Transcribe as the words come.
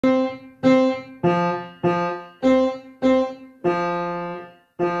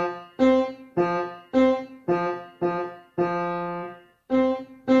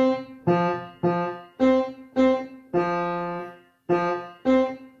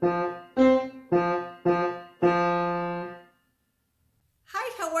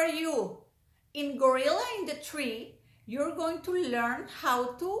tree, you're going to learn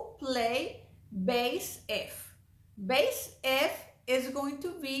how to play bass F. Bass F is going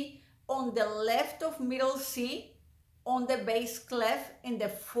to be on the left of middle C on the bass clef in the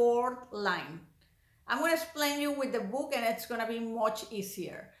fourth line. I'm going to explain you with the book and it's going to be much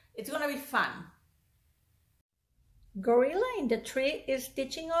easier. It's going to be fun. Gorilla in the Tree is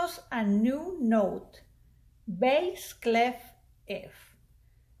teaching us a new note, bass clef F.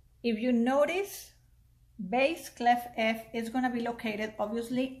 If you notice, bass clef F is going to be located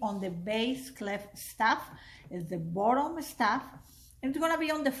obviously on the bass clef staff. It's the bottom staff. It's going to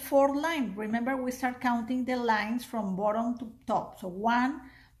be on the fourth line. Remember, we start counting the lines from bottom to top. So 1,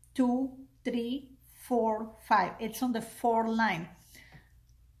 2, 3, 4, 5. It's on the fourth line.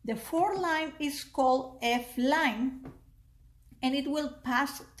 The fourth line is called F line, and it will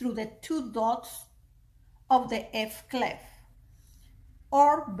pass through the two dots of the F clef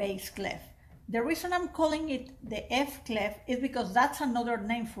or bass clef. The reason I'm calling it the F clef is because that's another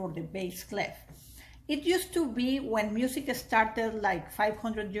name for the bass clef. It used to be, when music started like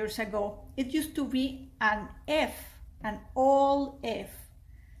 500 years ago, it used to be an F, an all F,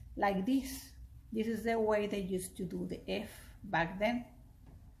 like this. This is the way they used to do the F back then.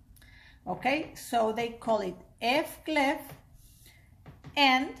 Okay, so they call it F clef,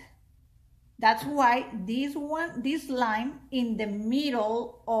 and that's why this line in the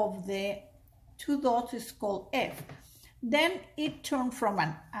middle of the two dots is called F. Then it turned from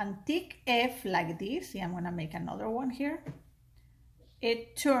an antique F like this. See, I'm going to make another one here.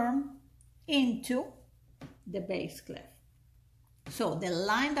 It turned into the bass clef. So the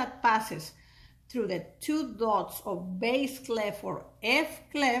line that passes through the two dots of bass clef or F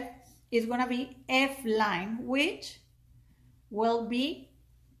clef is going to be F line, which will be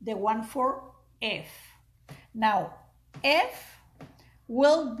the one for F. Now, F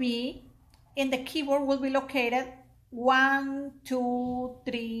will be, in the keyboard, will be located 1, 2,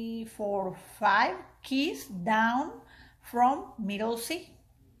 3, 4, 5 keys down from middle C.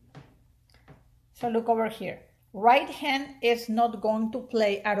 So look over here. Right hand is not going to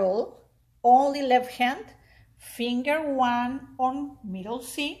play at all. Only left hand. Finger 1 on middle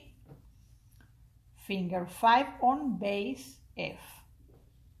C. Finger 5 on bass F.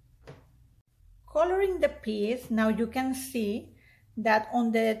 Coloring the piece, now you can see that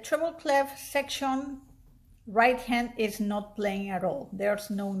on the treble clef section, right hand is not playing at all. There's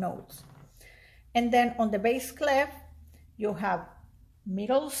no notes. And then on the bass clef, you have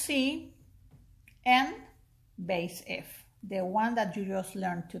middle C and bass F, the one that you just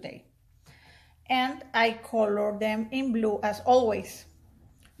learned today. And I color them in blue as always.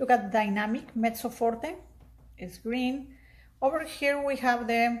 Look at dynamic mezzo forte, it's green. Over here we have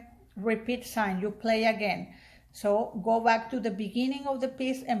the repeat sign, you play again. So go back to the beginning of the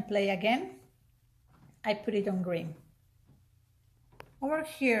piece and play again. I put it on green. Over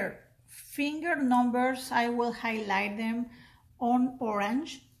here, finger numbers, I will highlight them on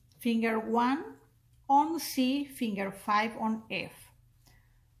orange. Finger 1 on C, finger 5 on F.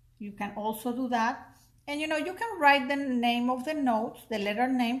 You can also do that. And you know, you can write the name of the notes, the letter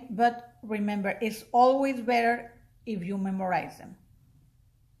name, but remember, it's always better if you memorize them.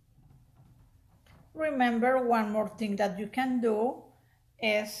 Remember, one more thing that you can do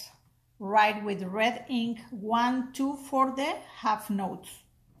is write with red ink 1, 2 for the half notes.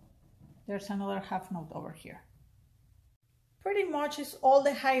 There's another half note over here. Pretty much is all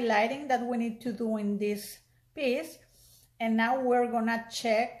the highlighting that we need to do in this piece. And now we're gonna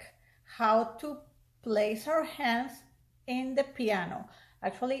check how to place our hands in the piano.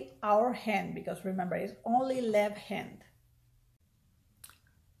 Actually, our hand, because remember, it's only left hand.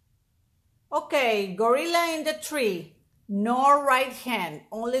 Okay, Gorilla in the Tree. No right hand,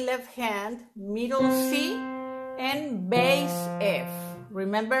 only left hand, middle C, and bass F.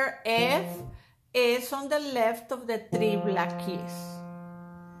 Remember, F is on the left of the three black keys.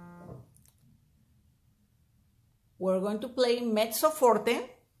 We're going to play mezzo forte,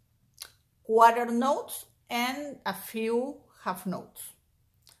 quarter notes, and a few half notes.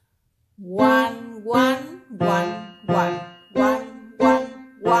 1, 1, 1, 1, 1, 1,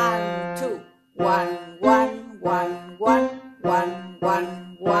 1, 2, 1, 1, 1, 1, 1,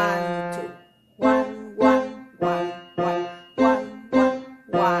 1, 1, 2, 1, 1, 1, 1, 1,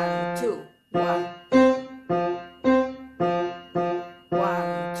 1, 2, 1,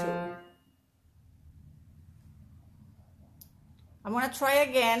 1, 2. I'm gonna try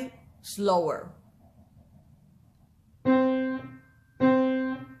again, slower.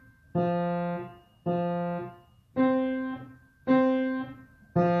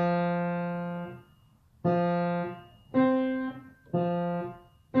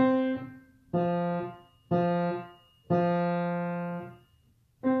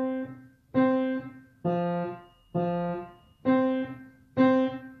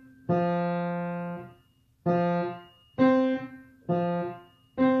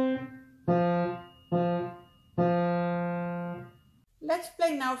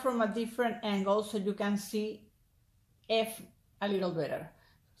 now from a different angle so you can see F a little better.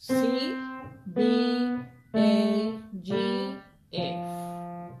 C, B, A, G, F.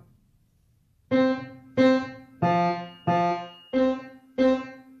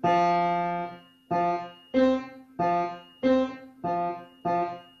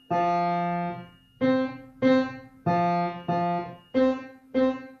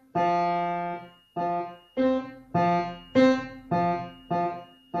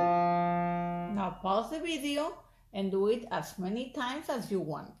 Now pause the video and do it as many times as you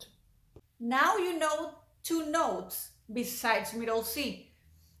want. Now you know 2 notes besides middle C.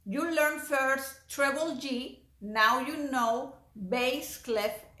 You learned first treble G, now you know bass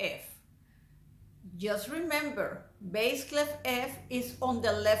clef F. Just remember, bass clef F is on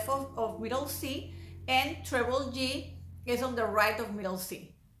the left of middle C and treble G is on the right of middle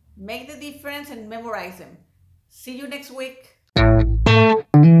C. Make the difference and memorize them. See you next week.